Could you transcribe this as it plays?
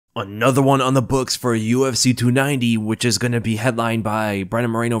Another one on the books for UFC 290, which is going to be headlined by Brandon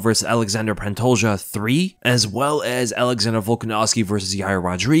Moreno versus Alexander Pantoja 3, as well as Alexander Volkanovski versus Yair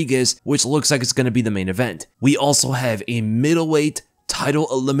Rodriguez, which looks like it's going to be the main event. We also have a middleweight title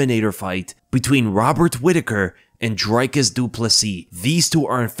eliminator fight between Robert Whittaker and Dricus Du Plessis. These two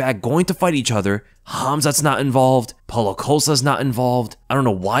are in fact going to fight each other. Khamzat's not involved. Paulo Costa's not involved. I don't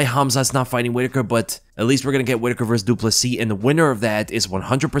know why Khamzat's not fighting Whittaker, but at least we're going to get Whittaker versus Du Plessis, and the winner of that is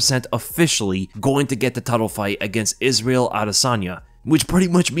 100% officially going to get the title fight against Israel Adesanya. Which pretty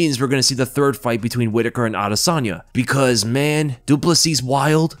much means we're going to see the third fight between Whittaker and Adesanya. Because, man, Du Plessis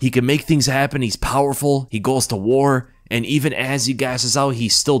wild. He can make things happen. He's powerful. He goes to war. And even as he gasses out,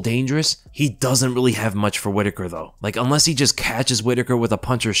 he's still dangerous. He doesn't really have much for Whittaker though. Like, unless he just catches Whittaker with a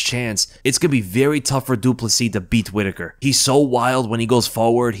puncher's chance, it's gonna be very tough for Du Plessis to beat Whittaker. He's so wild when he goes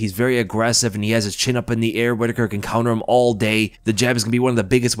forward, he's very aggressive, and he has his chin up in the air. Whittaker can counter him all day. The jab is gonna be one of the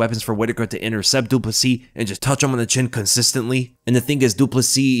biggest weapons for Whittaker to intercept Du Plessis and just touch him on the chin consistently. And the thing is, Du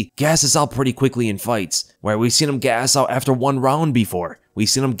Plessis gasses out pretty quickly in fights, where we've seen him gas out after one round before. We've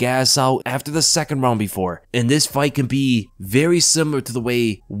seen him gas out after the second round before. And this fight can be very similar to the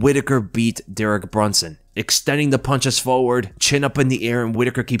way Whittaker beat Derek Brunson. Extending the punches forward, chin up in the air, and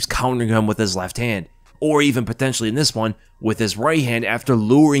Whittaker keeps countering him with his left hand. Or even potentially in this one, with his right hand after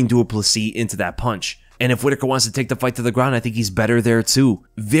luring Du Plessis into that punch. And if Whittaker wants to take the fight to the ground, I think he's better there too.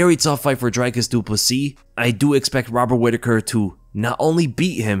 Very tough fight for Dricus Du Plessis. I do expect Robert Whittaker to not only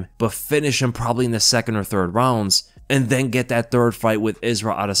beat him, but finish him probably in the second or third rounds. And then get that third fight with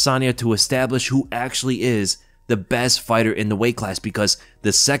Israel Adesanya to establish who actually is the best fighter in the weight class, because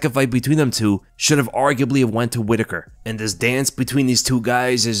the second fight between them two should have arguably went to Whittaker. And this dance between these two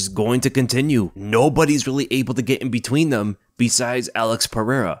guys is going to continue. Nobody's really able to get in between them besides Alex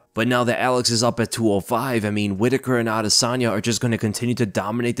Pereira. But now that Alex is up at 205, I mean, Whittaker and Adesanya are just going to continue to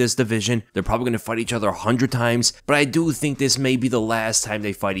dominate this division. They're probably going to fight each other 100 times, but I do think this may be the last time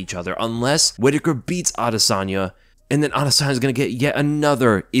they fight each other, unless Whittaker beats Adesanya. And then Adesanya is going to get yet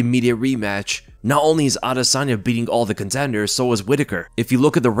another immediate rematch. Not only is Adesanya beating all the contenders, so is Whittaker. If you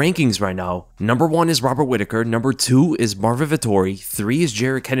look at the rankings right now, number 1 is Robert Whittaker, number 2 is Marvin Vettori, 3 is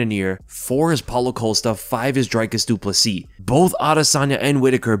Jared Cannonier, 4 is Paulo Costa, 5 is Dricus Du Plessis. Both Adesanya and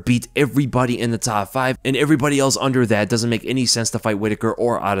Whittaker beat everybody in the top 5, and everybody else under that doesn't make any sense to fight Whittaker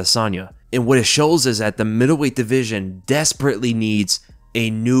or Adesanya. And what it shows is that the middleweight division desperately needs a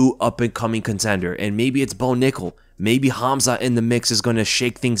new up-and-coming contender, and maybe it's Bo Nickel. Maybe Khamzat in the mix is going to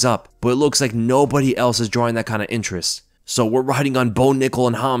shake things up, but it looks like nobody else is drawing that kind of interest. So we're riding on Bo Nickel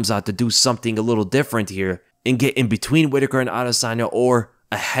and Khamzat to do something a little different here and get in between Whittaker and Adesanya or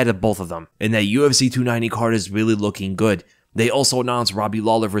ahead of both of them. And that UFC 290 card is really looking good. They also announced Robbie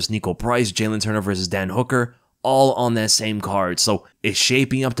Lawler versus Nico Price, Jalen Turner versus Dan Hooker, all on that same card. So it's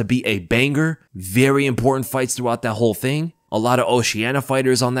shaping up to be a banger. Very important fights throughout that whole thing. A lot of Oceania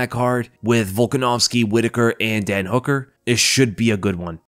fighters on that card with Volkanovski, Whittaker, and Dan Hooker. It should be a good one.